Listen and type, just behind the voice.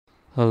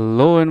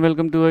Hello and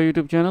welcome to our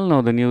YouTube channel.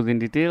 Now the news in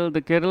detail.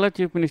 The Kerala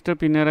Chief Minister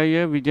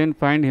Pinarayi Vijayan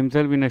finds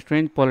himself in a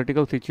strange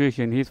political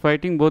situation. He is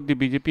fighting both the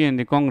BJP and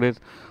the Congress,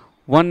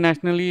 one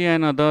nationally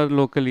and other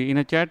locally. In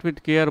a chat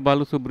with K.R.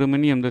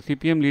 Balasubramaniam, the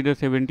CPM leader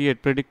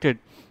 78 predicted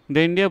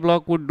the India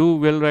bloc would do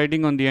well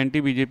riding on the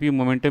anti-BJP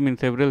momentum in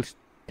several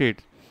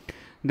states.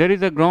 There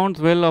is a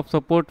groundswell of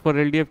support for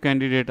LDF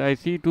candidate. I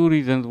see two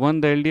reasons.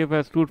 One, the LDF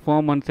has stood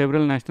firm on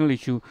several national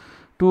issues.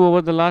 Two,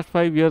 over the last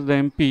 5 years, the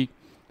MP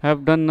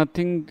have done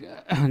nothing,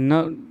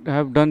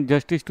 have done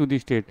justice to the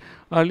state.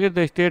 Earlier,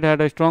 the state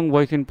had a strong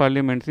voice in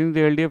parliament. Since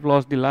the LDF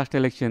lost the last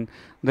election,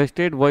 the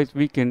state voice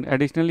weakened.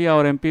 Additionally,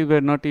 our MPs were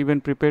not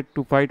even prepared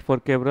to fight for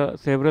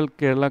several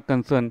Kerala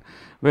concerns.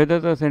 Whether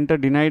the centre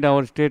denied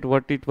our state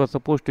what it was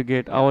supposed to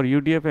get, our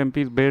UDF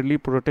MPs barely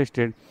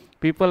protested.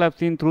 People have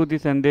seen through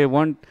this and they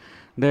want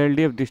the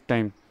LDF this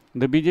time.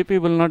 The BJP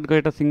will not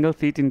get a single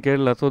seat in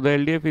Kerala, so the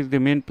LDF is the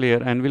main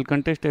player and will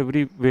contest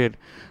everywhere.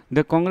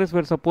 The Congress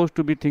were supposed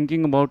to be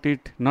thinking about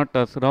it, not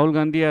us. Rahul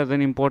Gandhi, as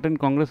an important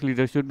Congress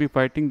leader, should be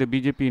fighting the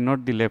BJP,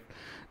 not the left.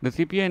 The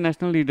CPI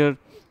national leader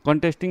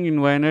contesting in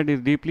Wayanad is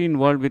deeply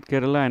involved with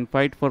Kerala and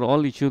fight for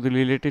all issues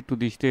related to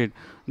the state.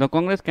 The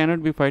Congress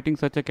cannot be fighting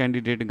such a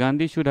candidate.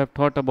 Gandhi should have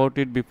thought about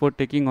it before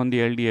taking on the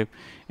LDF.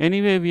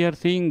 Anyway, we are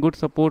seeing good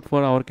support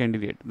for our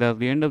candidate. That's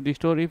the end of the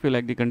story. If you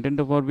like the content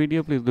of our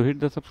video, please do hit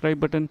the subscribe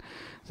button,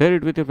 share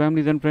it with your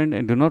families and friends,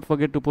 and do not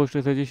forget to post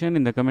a suggestion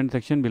in the comment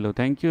section below.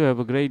 Thank you. Have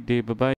a great day. Bye bye.